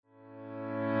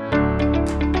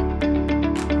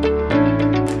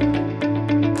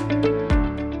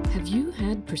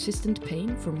persistent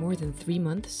pain for more than 3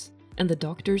 months, and the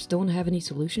doctors don't have any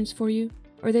solutions for you?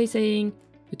 Are they saying,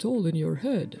 "It's all in your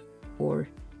head," or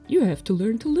 "You have to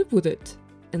learn to live with it,"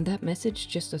 and that message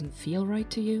just doesn't feel right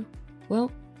to you?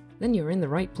 Well, then you're in the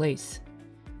right place.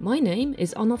 My name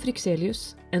is Anna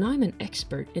Fryxelius, and I'm an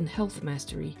expert in health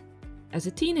mastery. As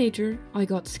a teenager, I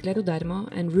got scleroderma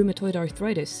and rheumatoid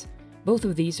arthritis. Both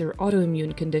of these are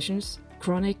autoimmune conditions,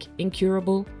 chronic,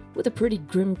 incurable, with a pretty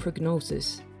grim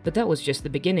prognosis. But that was just the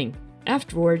beginning.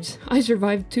 Afterwards, I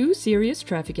survived 2 serious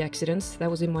traffic accidents.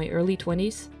 That was in my early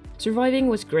 20s. Surviving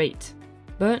was great.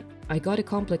 But I got a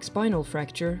complex spinal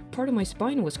fracture, part of my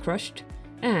spine was crushed,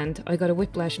 and I got a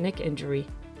whiplash neck injury.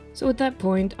 So at that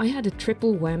point, I had a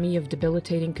triple whammy of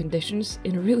debilitating conditions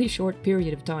in a really short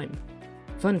period of time.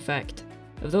 Fun fact,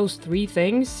 of those 3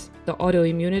 things, the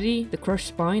autoimmunity, the crushed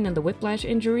spine, and the whiplash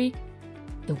injury,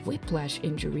 the whiplash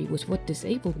injury was what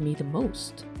disabled me the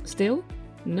most. Still,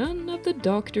 none of the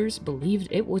doctors believed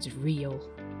it was real.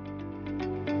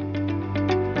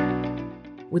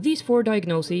 With these 4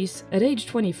 diagnoses, at age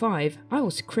 25, I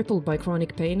was crippled by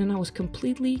chronic pain and I was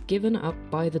completely given up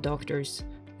by the doctors.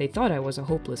 They thought I was a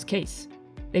hopeless case.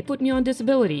 They put me on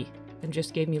disability and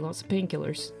just gave me lots of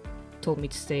painkillers. Told me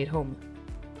to stay at home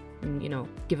and,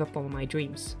 give up on my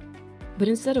dreams. But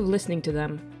instead of listening to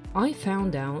them, I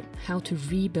found out how to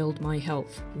rebuild my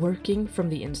health, working from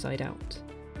the inside out.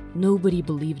 Nobody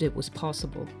believed it was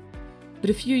possible. But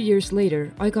a few years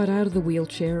later, I got out of the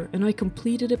wheelchair and I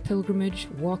completed a pilgrimage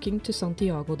walking to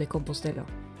Santiago de Compostela.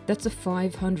 That's a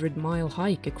 500-mile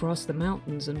hike across the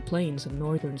mountains and plains of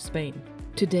northern Spain.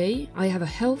 Today, I have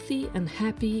a healthy and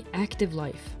happy, active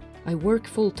life. I work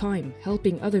full-time,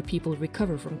 helping other people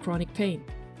recover from chronic pain,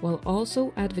 while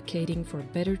also advocating for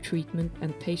better treatment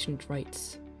and patient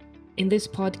rights. In this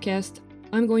podcast,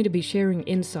 I'm going to be sharing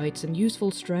insights and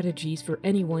useful strategies for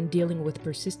anyone dealing with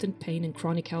persistent pain and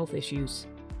chronic health issues.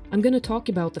 I'm going to talk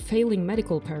about the failing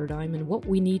medical paradigm and what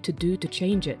we need to do to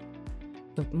change it.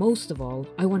 But most of all,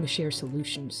 I want to share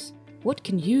solutions. What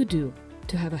can you do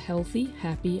to have a healthy,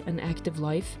 happy, and active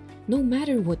life, no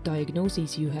matter what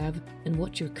diagnoses you have and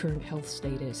what your current health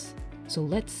state is? So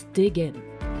let's dig in.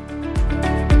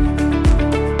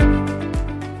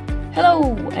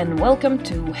 Hello, and welcome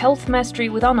to Health Mastery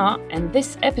with Anna, and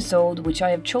this episode, which I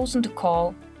have chosen to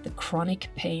call the Chronic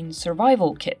Pain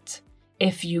Survival Kit.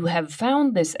 If you have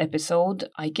found this episode,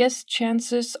 I guess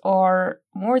chances are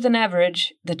more than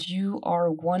average that you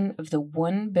are one of the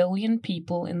 1 billion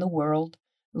people in the world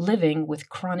living with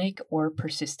chronic or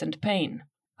persistent pain.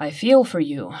 I feel for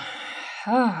you.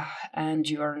 And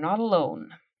you are not alone.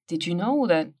 Did you know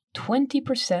that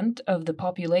 20% of the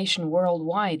population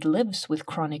worldwide lives with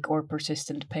chronic or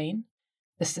persistent pain?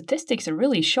 The statistics are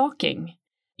really shocking.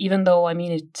 Even though,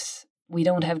 we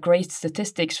don't have great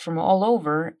statistics from all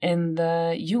over. In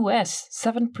the US,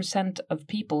 7% of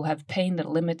people have pain that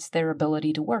limits their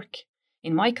ability to work.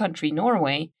 In my country,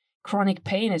 Norway, chronic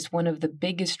pain is one of the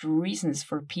biggest reasons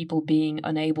for people being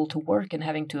unable to work and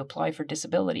having to apply for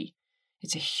disability.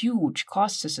 It's a huge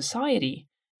cost to society.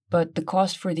 But the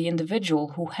cost for the individual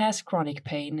who has chronic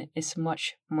pain is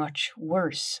much, much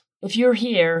worse. If you're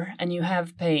here and you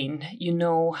have pain, you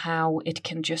know how it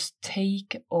can just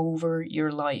take over your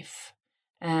life.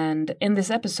 And in this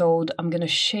episode, I'm going to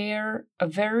share a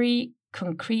very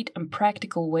concrete and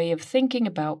practical way of thinking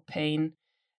about pain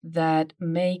that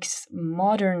makes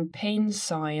modern pain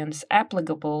science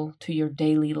applicable to your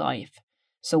daily life.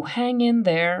 So hang in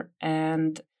there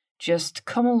and just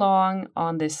come along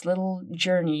on this little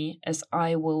journey as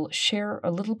I will share a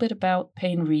little bit about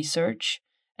pain research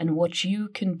and what you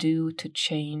can do to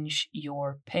change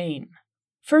your pain.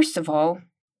 First of all,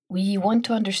 we want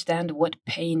to understand what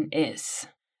pain is.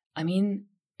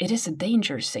 It is a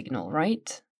danger signal,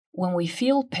 right? When we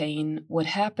feel pain, what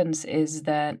happens is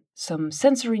that some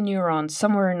sensory neurons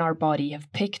somewhere in our body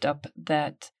have picked up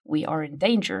that we are in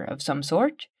danger of some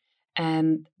sort,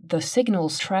 and the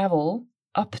signals travel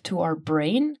up to our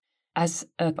brain as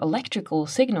an electrical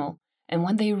signal. And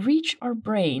when they reach our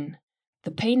brain,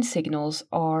 the pain signals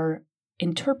are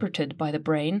interpreted by the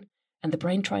brain, and the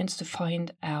brain tries to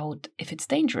find out if it's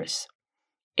dangerous.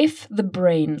 If the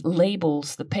brain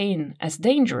labels the pain as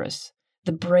dangerous,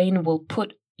 the brain will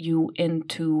put you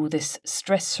into this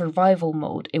stress survival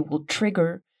mode. It will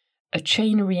trigger a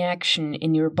chain reaction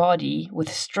in your body with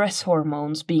stress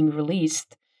hormones being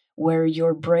released, where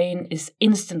your brain is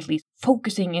instantly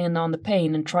focusing in on the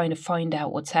pain and trying to find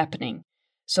out what's happening.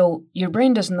 So your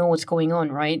brain doesn't know what's going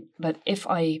on, right? But if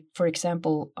for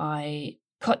example, I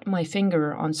cut my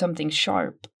finger on something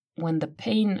sharp, when the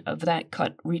pain of that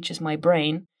cut reaches my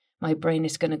brain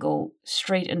is going to go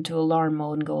straight into alarm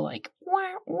mode and go like,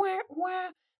 wah, wah, wah.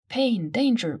 pain,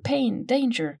 danger, pain,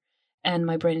 danger. And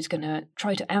my brain is going to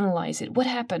try to analyze it. What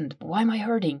happened? Why am I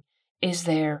hurting? Is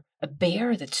there a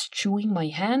bear that's chewing my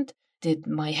hand? Did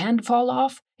my hand fall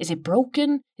off? Is it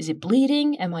broken? Is it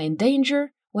bleeding? Am I in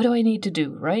danger? What do I need to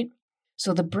do, right?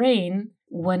 So the brain,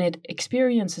 when it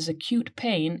experiences acute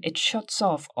pain, it shuts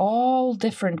off all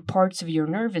different parts of your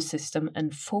nervous system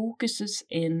and focuses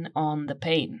in on the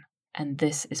pain. And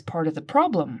this is part of the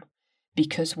problem.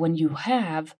 Because when you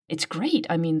have, it's great.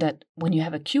 I mean that when you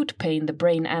have acute pain, the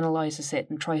brain analyzes it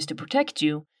and tries to protect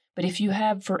you. But if you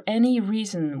have, for any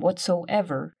reason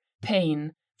whatsoever,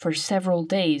 pain for several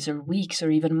days or weeks or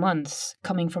even months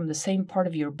coming from the same part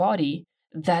of your body,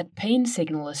 that pain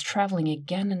signal is traveling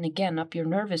again and again up your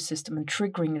nervous system and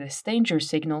triggering this danger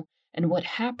signal. And what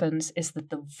happens is that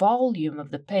the volume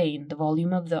of the pain, the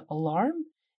volume of the alarm,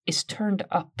 is turned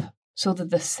up. So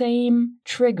that the same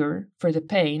trigger for the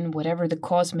pain, whatever the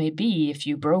cause may be, if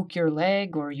you broke your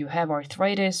leg or you have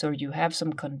arthritis or you have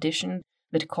some condition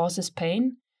that causes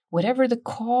pain, whatever the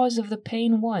cause of the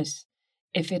pain was,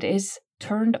 if it is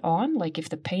turned on, like if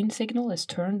the pain signal is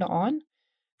turned on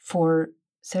for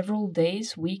several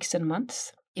days, weeks, and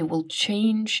months, it will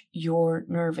change your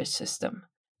nervous system.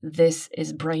 This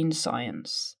is brain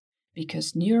science,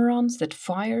 because neurons that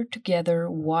fire together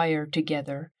wire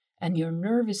together, and your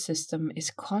nervous system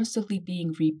is constantly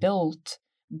being rebuilt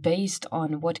based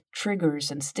on what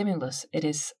triggers and stimulus it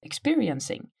is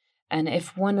experiencing. And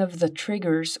if one of the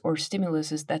triggers or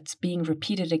stimuluses that's being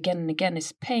repeated again and again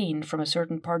is pain from a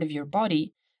certain part of your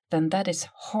body, then that is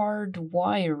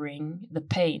hardwiring the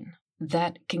pain.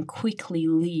 That can quickly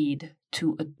lead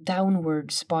to a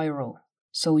downward spiral.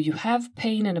 So you have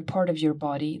pain in a part of your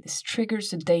body, this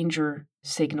triggers a danger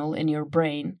signal in your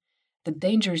brain. The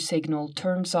danger signal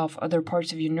turns off other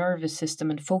parts of your nervous system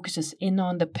and focuses in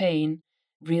on the pain,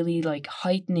 really like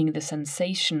heightening the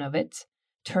sensation of it,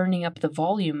 turning up the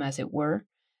volume as it were.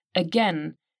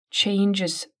 Again,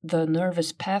 changes the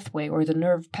nervous pathway or the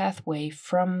nerve pathway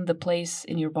from the place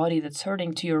in your body that's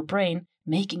hurting to your brain,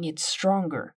 making it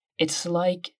stronger. It's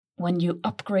like when you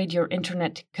upgrade your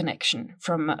internet connection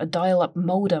from a dial-up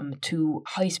modem to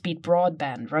high-speed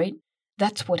broadband, right?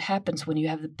 That's what happens when you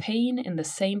have the pain in the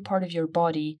same part of your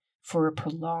body for a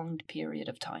prolonged period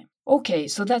of time. Okay,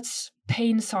 so that's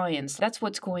pain science. That's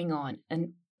what's going on.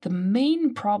 And the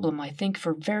main problem, I think,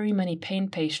 for very many pain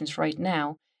patients right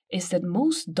now is that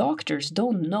most doctors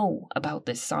don't know about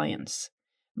this science.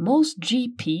 Most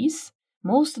GPs,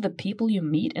 most of the people you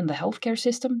meet in the healthcare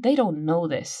system, they don't know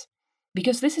this.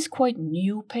 Because this is quite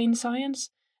new pain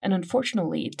science, and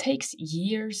unfortunately it takes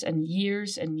years and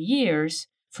years and years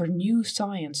for new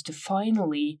science to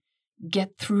finally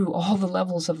get through all the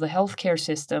levels of the healthcare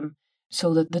system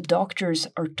so that the doctors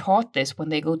are taught this when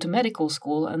they go to medical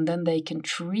school, and then they can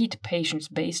treat patients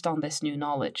based on this new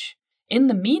knowledge. In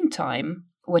the meantime,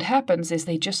 what happens is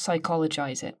they just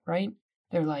psychologize it, right?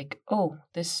 They're like, oh,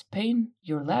 this pain,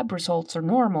 your lab results are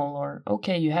normal, or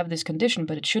okay, you have this condition,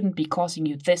 but it shouldn't be causing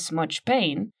you this much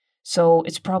pain, so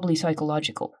it's probably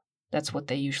psychological. That's what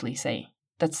they usually say.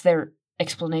 That's their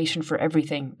explanation for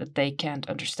everything that they can't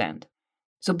understand.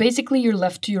 So basically, you're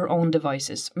left to your own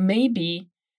devices. Maybe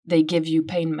they give you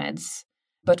pain meds,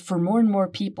 but for more and more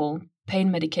people, pain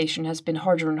medication has been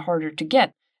harder and harder to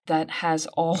get. That has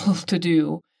all to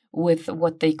do with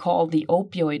what they call the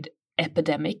opioid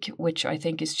epidemic, which I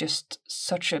think is just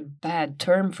such a bad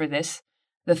term for this.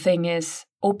 The thing is,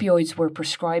 opioids were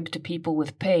prescribed to people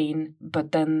with pain,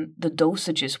 but then the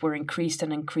dosages were increased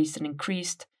and increased and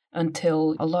increased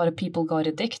until a lot of people got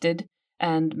addicted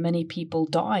and many people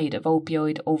died of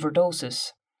opioid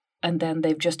overdoses. And then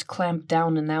they've just clamped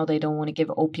down, and now they don't want to give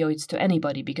opioids to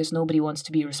anybody because nobody wants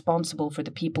to be responsible for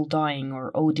the people dying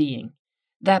or ODing.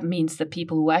 That means that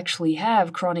people who actually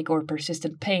have chronic or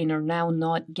persistent pain are now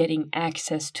not getting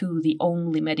access to the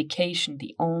only medication,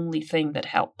 the only thing that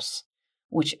helps,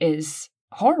 which is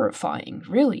horrifying,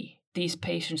 really. These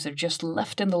patients are just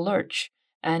left in the lurch,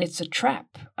 and it's a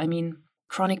trap. I mean,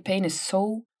 chronic pain is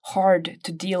so hard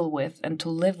to deal with and to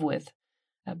live with,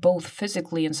 both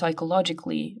physically and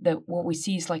psychologically, that what we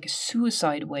see is like a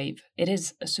suicide wave. It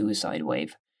is a suicide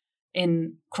wave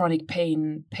in chronic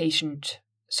pain patient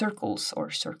circles,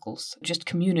 just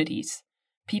communities.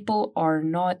 People are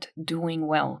not doing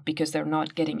well because they're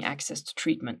not getting access to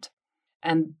treatment.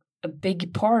 And a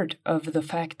big part of the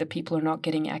fact that people are not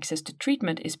getting access to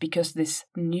treatment is because this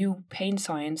new pain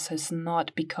science has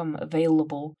not become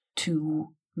available to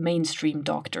mainstream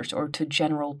doctors or to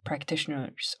general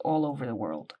practitioners all over the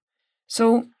world.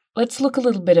 So let's look a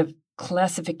little bit of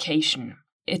classification.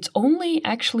 It's only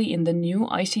actually in the new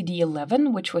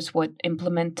ICD-11, which was what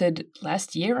implemented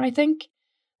last year, I think,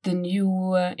 the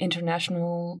new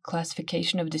international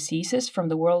classification of diseases from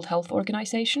the World Health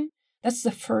Organization. That's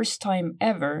the first time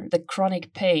ever that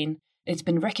chronic pain, it's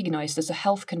been recognized as a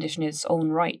health condition in its own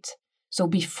right. So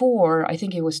before, I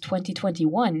think it was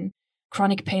 2021,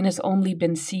 chronic pain has only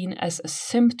been seen as a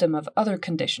symptom of other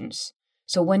conditions.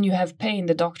 So when you have pain,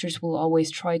 the doctors will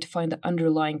always try to find the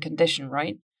underlying condition,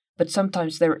 right? But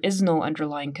sometimes there is no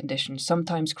underlying condition.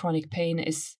 Sometimes chronic pain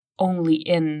is only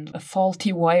in a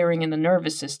faulty wiring in the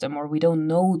nervous system, or we don't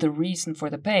know the reason for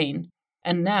the pain.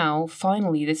 And now,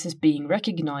 finally, this is being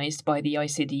recognized by the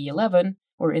ICD-11,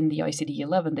 or in the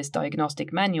ICD-11, this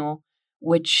diagnostic manual,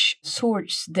 which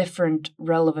sorts different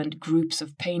relevant groups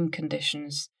of pain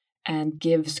conditions and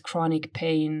gives chronic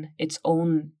pain its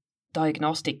own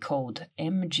diagnostic code,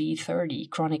 MG30,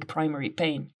 chronic primary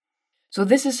pain. So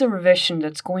this is a revision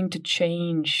that's going to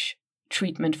change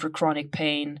treatment for chronic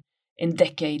pain in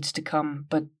decades to come,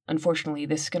 but unfortunately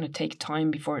this is going to take time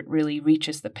before it really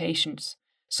reaches the patients.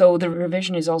 So the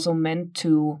revision is also meant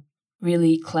to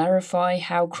really clarify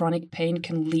how chronic pain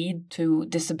can lead to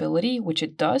disability, which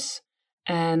it does,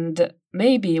 and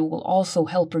maybe it will also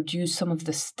help reduce some of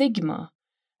the stigma,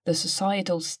 the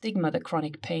societal stigma that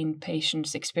chronic pain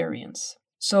patients experience.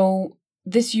 So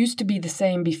this used to be the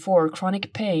same before.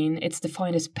 Chronic pain, it's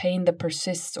defined as pain that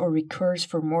persists or recurs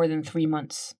for more than 3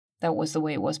 months. That was the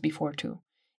way it was before too.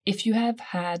 If you have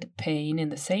had pain in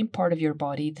the same part of your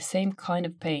body, the same kind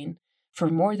of pain, for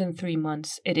more than 3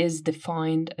 months, it is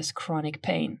defined as chronic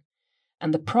pain.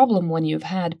 And the problem when you've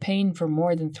had pain for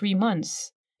more than 3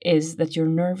 months is that your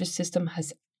nervous system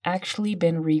has actually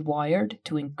been rewired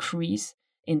to increase,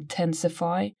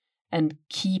 intensify, and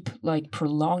keep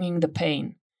prolonging the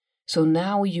pain. So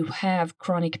now you have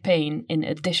chronic pain in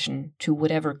addition to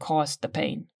whatever caused the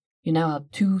pain. You now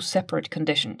have 2 separate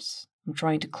conditions. I'm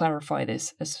trying to clarify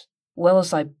this as well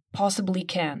as I possibly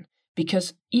can,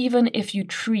 because even if you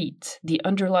treat the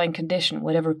underlying condition,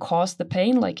 whatever caused the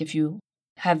pain, like if you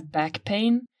have back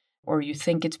pain or you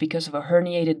think it's because of a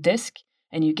herniated disc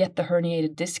and you get the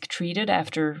herniated disc treated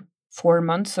after 4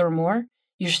 months or more,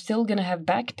 you're still going to have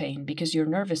back pain because your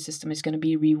nervous system is going to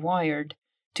be rewired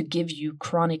to give you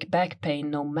chronic back pain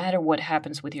no matter what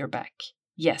happens with your back.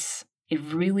 Yes, it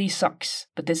really sucks,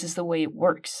 but this is the way it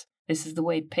works. This is the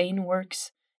way pain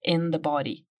works in the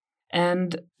body.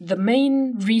 And the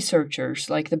main researchers,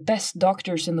 like the best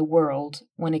doctors in the world,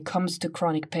 when it comes to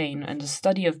chronic pain and the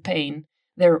study of pain,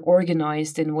 they're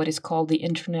organized in what is called the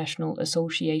International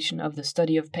Association of the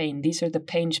Study of Pain. These are the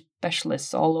pain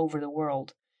specialists all over the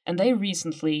world. And they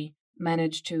recently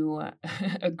managed to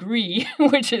agree,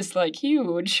 which is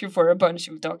huge for a bunch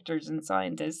of doctors and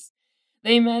scientists.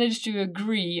 They managed to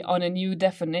agree on a new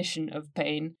definition of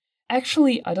pain.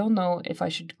 Actually, I don't know if I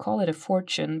should call it a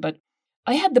fortune, but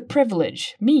I had the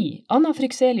privilege, me, Anna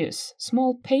Frixelius,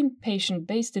 small pain patient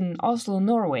based in Oslo,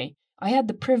 Norway, I had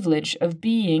the privilege of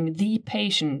being the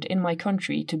patient in my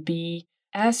country to be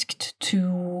asked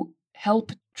to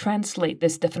help translate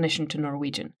this definition to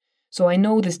Norwegian. So I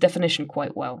know this definition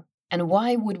quite well. And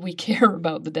why would we care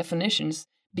about the definitions?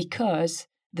 Because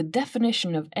the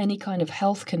definition of any kind of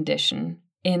health condition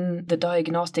in the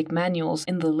diagnostic manuals,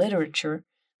 in the literature,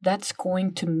 that's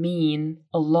going to mean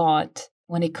a lot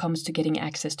when it comes to getting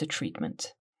access to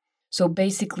treatment. So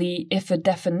basically, if a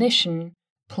definition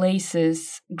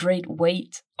places great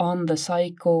weight on the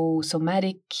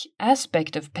psychosomatic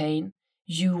aspect of pain,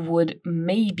 you would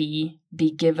maybe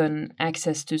be given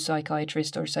access to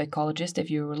psychiatrist or psychologist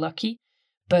if you were lucky,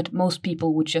 but most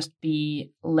people would just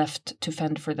be left to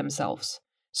fend for themselves.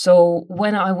 So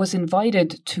when I was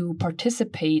invited to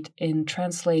participate in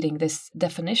translating this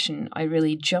definition, I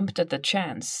really jumped at the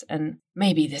chance. And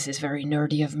maybe this is very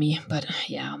nerdy of me, but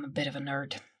yeah, I'm a bit of a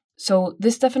nerd. So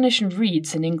this definition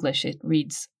reads in English, it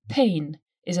reads, pain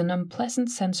is an unpleasant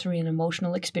sensory and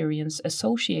emotional experience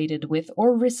associated with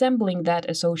or resembling that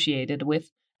associated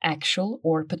with actual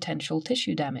or potential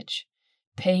tissue damage.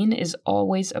 Pain is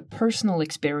always a personal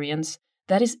experience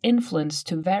that is influenced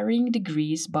to varying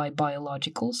degrees by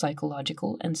biological,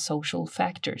 psychological, and social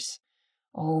factors.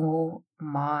 Oh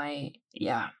my,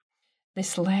 yeah.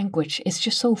 This language is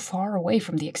just so far away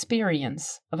from the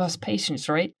experience of us patients,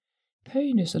 right?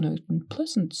 Pain is an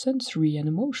unpleasant sensory and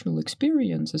emotional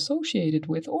experience associated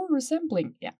with or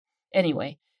resembling. Yeah.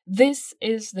 Anyway, this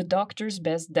is the doctor's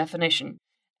best definition.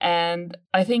 And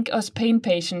I think us pain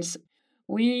patients,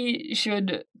 we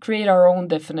should create our own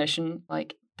definition,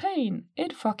 like, pain,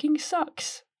 it fucking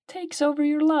sucks, takes over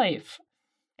your life.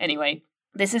 Anyway,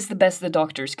 this is the best the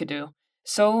doctors could do.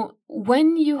 So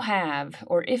when you have,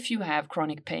 or if you have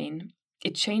chronic pain,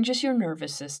 it changes your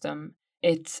nervous system,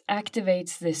 it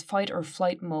activates this fight or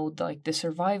flight mode, like the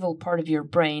survival part of your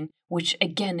brain, which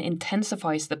again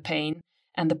intensifies the pain.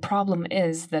 And the problem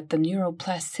is that the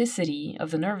neuroplasticity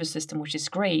of the nervous system, which is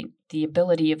great, the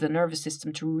ability of the nervous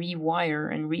system to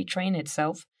rewire and retrain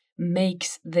itself,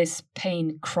 makes this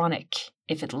pain chronic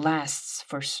if it lasts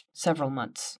for several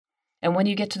months. And when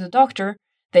you get to the doctor,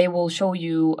 they will show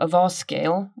you a VAS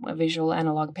scale, a visual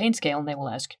analog pain scale, and they will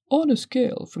ask, on a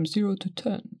scale from 0 to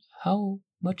 10, how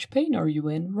much pain are you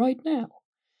in right now?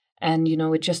 And,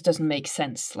 it just doesn't make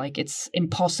sense. Like, it's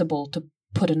impossible to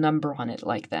put a number on it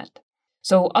like that.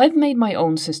 So I've made my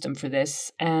own system for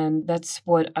this, and that's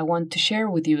what I want to share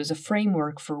with you as a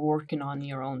framework for working on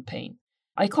your own pain.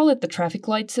 I call it the traffic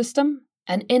light system,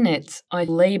 and in it, I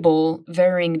label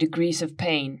varying degrees of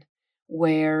pain,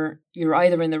 where you're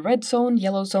either in the red zone,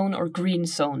 yellow zone, or green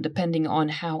zone, depending on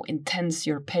how intense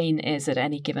your pain is at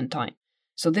any given time.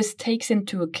 So this takes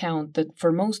into account that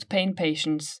for most pain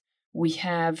patients, we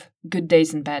have good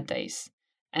days and bad days.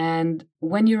 And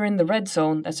when you're in the red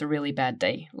zone, that's a really bad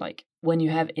day. Like when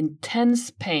you have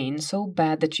intense pain, so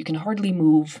bad that you can hardly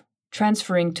move,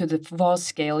 transferring to the VAS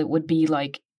scale, it would be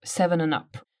like 7 and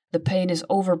up. The pain is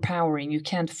overpowering. You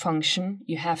can't function.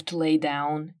 You have to lay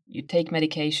down. You take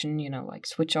medication, like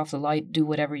switch off the light, do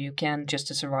whatever you can just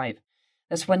to survive.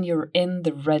 That's when you're in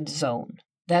the red zone.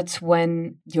 That's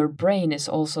when your brain is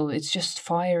also, it's just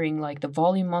firing, like the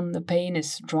volume on the pain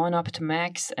is drawn up to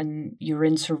max and you're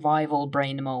in survival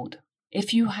brain mode.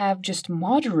 If you have just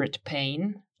moderate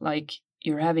pain, like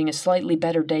you're having a slightly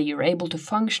better day, you're able to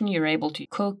function, you're able to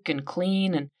cook and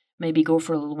clean and maybe go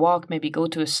for a little walk, maybe go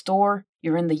to a store,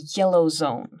 you're in the yellow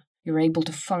zone. You're able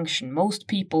to function. Most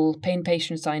people, pain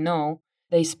patients I know,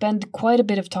 they spend quite a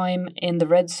bit of time in the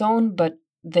red zone, but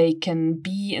they can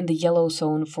be in the yellow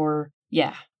zone for,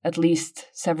 at least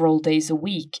several days a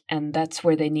week, and that's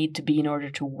where they need to be in order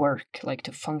to work, like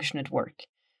to function at work.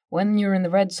 When you're in the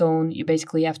red zone, you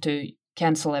basically have to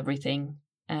cancel everything,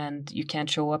 and you can't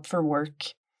show up for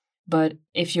work. But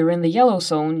if you're in the yellow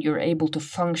zone, you're able to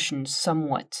function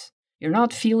somewhat. You're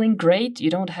not feeling great, you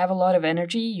don't have a lot of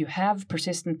energy, you have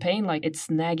persistent pain, like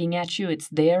it's nagging at you, it's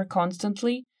there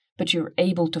constantly, but you're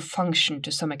able to function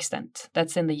to some extent.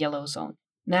 That's in the yellow zone.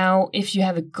 Now, if you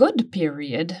have a good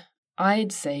period,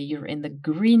 I'd say you're in the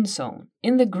green zone.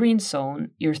 In the green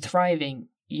zone, you're thriving.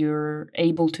 You're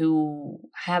able to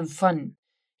have fun.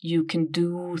 You can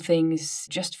do things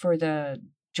just for the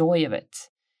joy of it.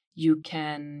 You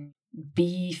can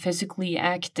be physically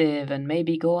active and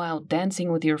maybe go out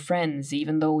dancing with your friends,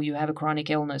 even though you have a chronic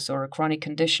illness or a chronic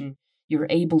condition. You're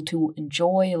able to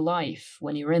enjoy life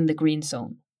when you're in the green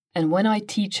zone. And when I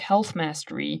teach health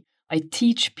mastery, I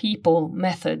teach people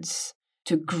methods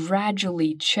to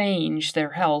gradually change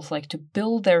their health, like to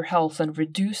build their health and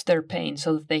reduce their pain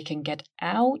so that they can get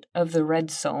out of the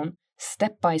red zone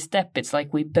step by step. It's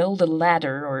like we build a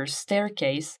ladder or a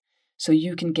staircase so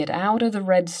you can get out of the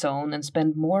red zone and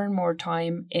spend more and more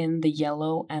time in the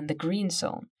yellow and the green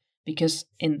zone. Because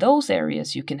in those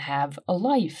areas you can have a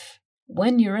life.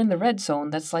 When you're in the red zone,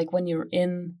 that's like when you're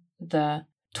in the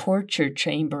torture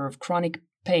chamber of chronic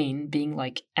pain, being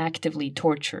like actively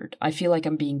tortured. I feel like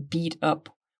I'm being beat up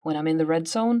when I'm in the red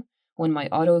zone. When my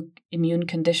autoimmune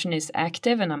condition is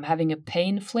active and I'm having a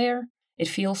pain flare, it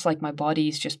feels like my body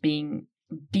is just being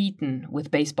beaten with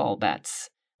baseball bats.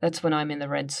 That's when I'm in the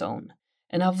red zone.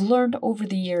 And I've learned over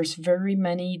the years very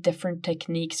many different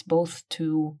techniques, both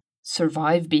to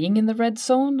survive being in the red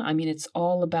zone. I mean, it's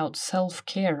all about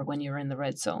self-care when you're in the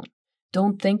red zone.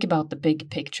 Don't think about the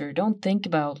big picture. Don't think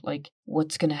about like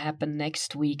what's going to happen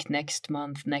next week, next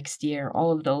month, next year,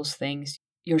 all of those things.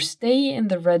 Your stay in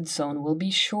the red zone will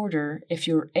be shorter if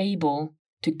you're able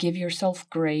to give yourself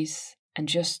grace and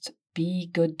just be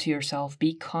good to yourself,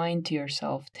 be kind to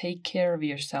yourself, take care of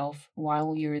yourself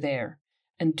while you're there.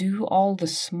 And do all the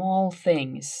small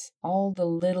things, all the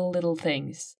little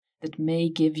things that may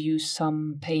give you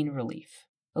some pain relief.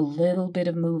 A little bit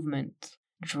of movement,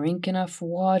 drink enough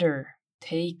water,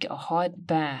 take a hot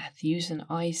bath, use an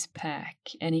ice pack,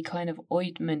 any kind of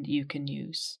ointment you can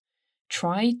use.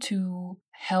 Try to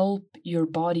help your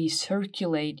body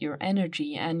circulate your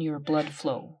energy and your blood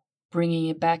flow, bringing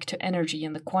it back to energy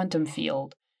in the quantum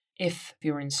field. If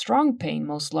you're in strong pain,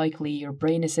 most likely your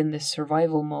brain is in this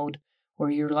survival mode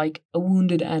where you're like a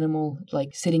wounded animal, like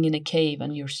sitting in a cave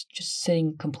and you're just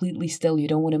sitting completely still. You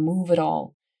don't want to move at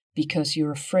all because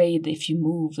you're afraid if you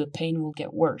move, the pain will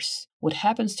get worse. What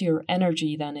happens to your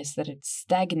energy then is that it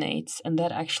stagnates, and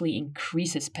that actually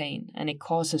increases pain and it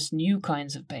causes new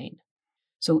kinds of pain.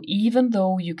 So even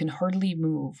though you can hardly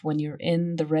move when you're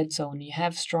in the red zone, you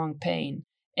have strong pain,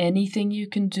 anything you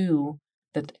can do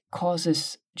that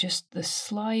causes just the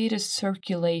slightest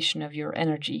circulation of your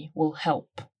energy will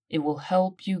help. It will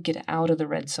help you get out of the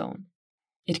red zone.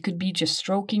 It could be just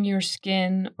stroking your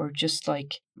skin or just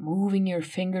like moving your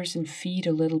fingers and feet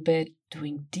a little bit,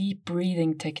 doing deep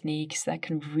breathing techniques that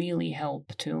can really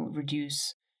help to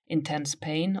reduce intense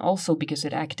pain, also because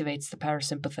it activates the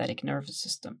parasympathetic nervous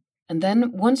system. And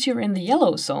then once you're in the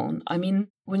yellow zone, I mean,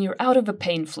 when you're out of a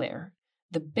pain flare,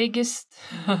 the biggest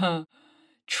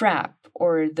trap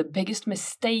or the biggest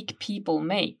mistake people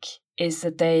make is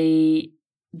that they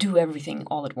do everything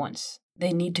all at once.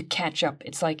 They need to catch up.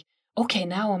 It's like, okay,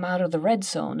 now I'm out of the red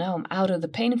zone. Now I'm out of the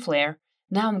pain flare.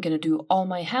 Now I'm going to do all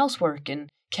my housework and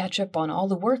catch up on all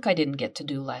the work I didn't get to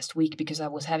do last week because I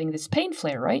was having this pain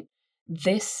flare, right?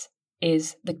 This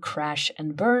is the crash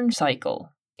and burn cycle.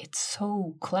 It's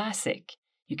so classic.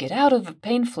 You get out of a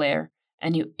pain flare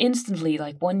and you instantly,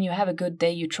 like when you have a good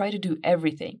day, you try to do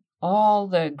everything. All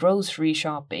the grocery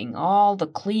shopping, all the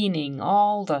cleaning,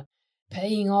 all the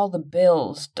paying all the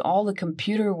bills, all the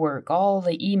computer work, all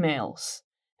the emails.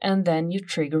 And then you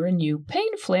trigger a new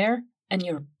pain flare and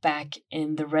you're back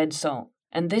in the red zone.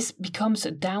 And this becomes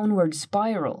a downward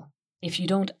spiral if you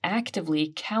don't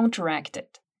actively counteract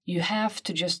it. You have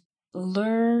to just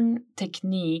learn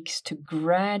techniques to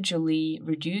gradually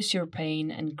reduce your pain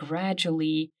and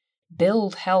gradually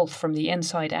build health from the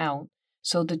inside out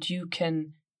so that you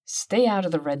can stay out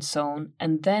of the red zone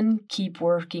and then keep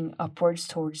working upwards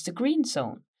towards the green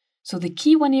zone. So the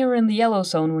key when you're in the yellow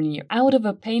zone, when you're out of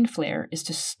a pain flare, is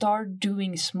to start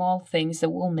doing small things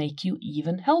that will make you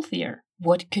even healthier.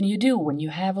 What can you do when you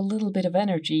have a little bit of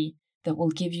energy that will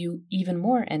give you even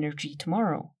more energy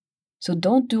tomorrow? So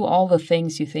don't do all the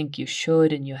things you think you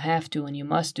should and you have to and you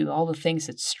must do, all the things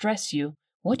that stress you.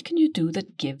 What can you do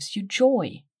that gives you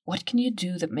joy? What can you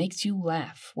do that makes you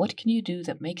laugh? What can you do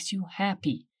that makes you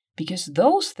happy? Because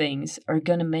those things are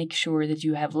going to make sure that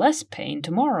you have less pain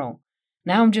tomorrow.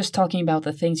 Now I'm just talking about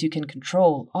the things you can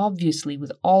control. Obviously,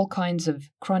 with all kinds of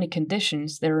chronic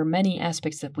conditions, there are many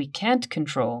aspects that we can't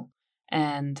control.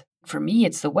 And for me,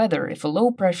 it's the weather. If a low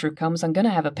pressure comes, I'm going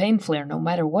to have a pain flare no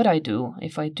matter what I do.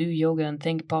 If I do yoga and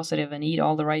think positive and eat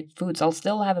all the right foods, I'll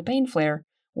still have a pain flare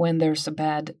when there's a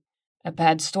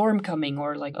bad storm coming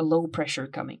or like a low pressure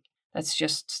coming. That's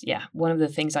just, one of the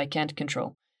things I can't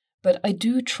control. But I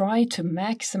do try to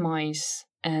maximize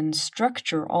and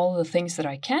structure all the things that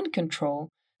I can control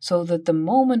so that the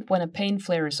moment when a pain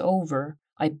flare is over,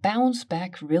 I bounce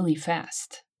back really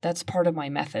fast. That's part of my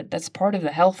method. That's part of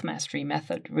the health mastery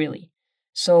method, really.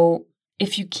 So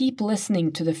if you keep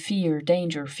listening to the fear,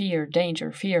 danger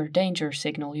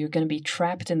signal, you're going to be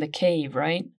trapped in the cave,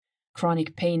 right?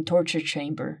 Chronic pain torture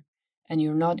chamber. And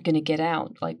you're not going to get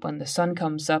out. Like when the sun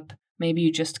comes up, maybe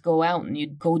you just go out and you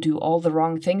go do all the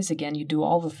wrong things again. You do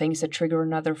all the things that trigger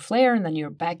another flare, and then you're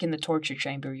back in the torture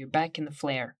chamber. You're back in the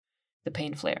flare, the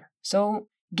pain flare. So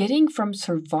getting from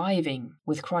surviving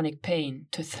with chronic pain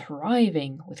to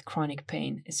thriving with chronic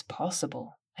pain is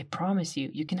possible. I promise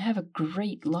you, you can have a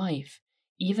great life,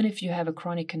 even if you have a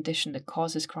chronic condition that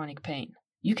causes chronic pain.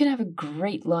 You can have a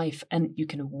great life and you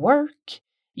can work,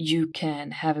 you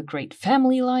can have a great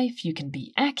family life, you can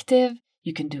be active,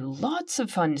 you can do lots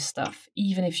of fun stuff,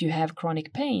 even if you have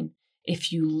chronic pain,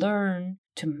 if you learn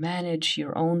to manage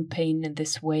your own pain in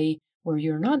this way where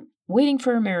you're not waiting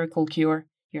for a miracle cure,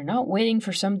 you're not waiting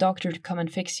for some doctor to come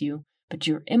and fix you, but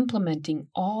you're implementing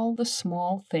all the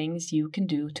small things you can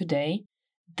do today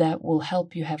that will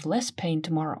help you have less pain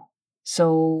tomorrow.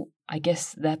 So I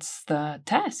guess that's the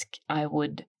task I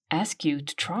would ask you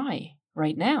to try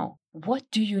right now. What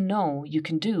do you know you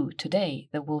can do today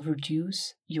that will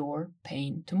reduce your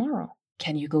pain tomorrow?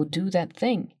 Can you go do that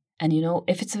thing? And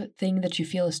if it's a thing that you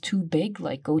feel is too big,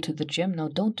 like go to the gym, no,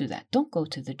 don't do that. Don't go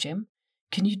to the gym.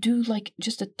 Can you do like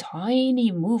just a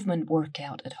tiny movement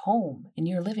workout at home, in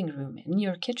your living room, in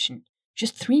your kitchen?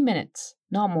 Just 3 minutes,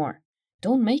 not more.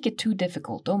 Don't make it too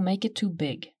difficult. Don't make it too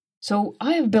big. So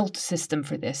I have built a system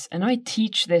for this, and I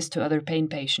teach this to other pain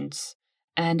patients.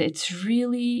 And it's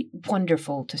really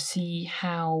wonderful to see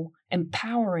how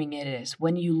empowering it is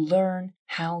when you learn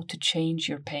how to change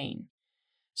your pain.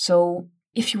 So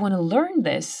if you want to learn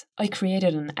this, I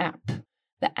created an app.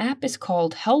 The app is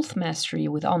called Health Mastery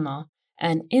with Anna.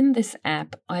 And in this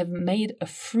app, I've made a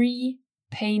free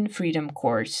pain freedom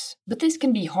course. But this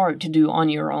can be hard to do on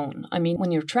your own. I mean,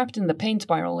 when you're trapped in the pain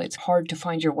spiral, it's hard to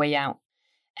find your way out.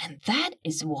 And that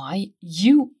is why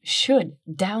you should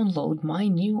download my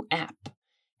new app,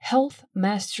 Health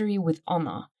Mastery with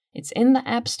Anna. It's in the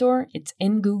App Store, it's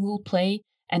in Google Play,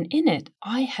 and in it,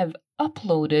 I have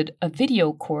uploaded a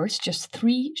video course, just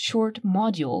 3 short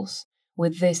modules,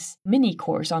 with this mini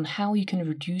course on how you can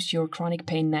reduce your chronic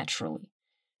pain naturally.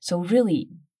 So really,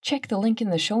 check the link in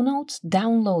the show notes,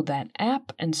 download that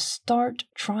app, and start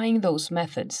trying those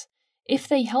methods. If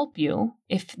they help you,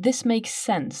 if this makes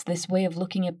sense, this way of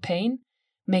looking at pain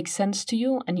makes sense to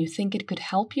you and you think it could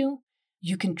help you,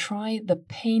 you can try the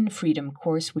Pain Freedom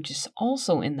course, which is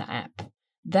also in the app.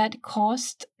 That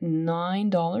costs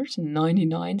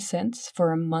 $9.99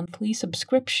 for a monthly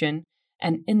subscription,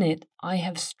 and in it I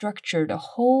have structured a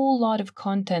whole lot of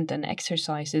content and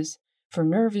exercises for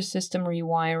nervous system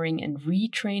rewiring and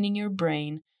retraining your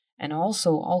brain, and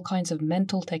also all kinds of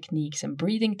mental techniques and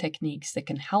breathing techniques that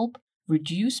can help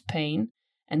reduce pain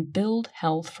and build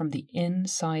health from the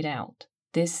inside out.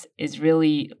 This is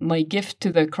really my gift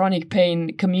to the chronic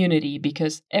pain community,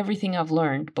 because everything I've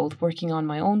learned, both working on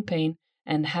my own pain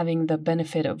and having the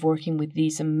benefit of working with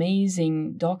these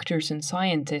amazing doctors and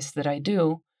scientists that I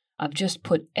do, I've just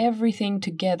put everything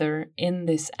together in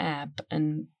this app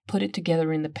and put it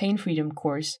together in the Pain Freedom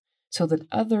course so that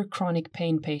other chronic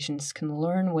pain patients can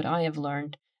learn what I have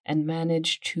learned and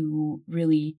manage to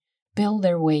really build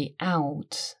their way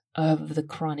out of the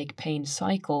chronic pain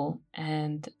cycle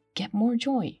and get more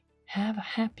joy, have a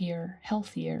happier,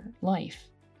 healthier life,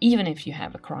 even if you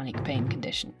have a chronic pain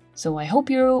condition. So I hope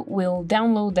you will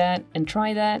download that and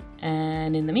try that.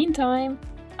 And in the meantime,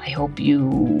 I hope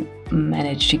you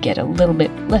manage to get a little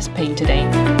bit less pain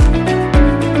today.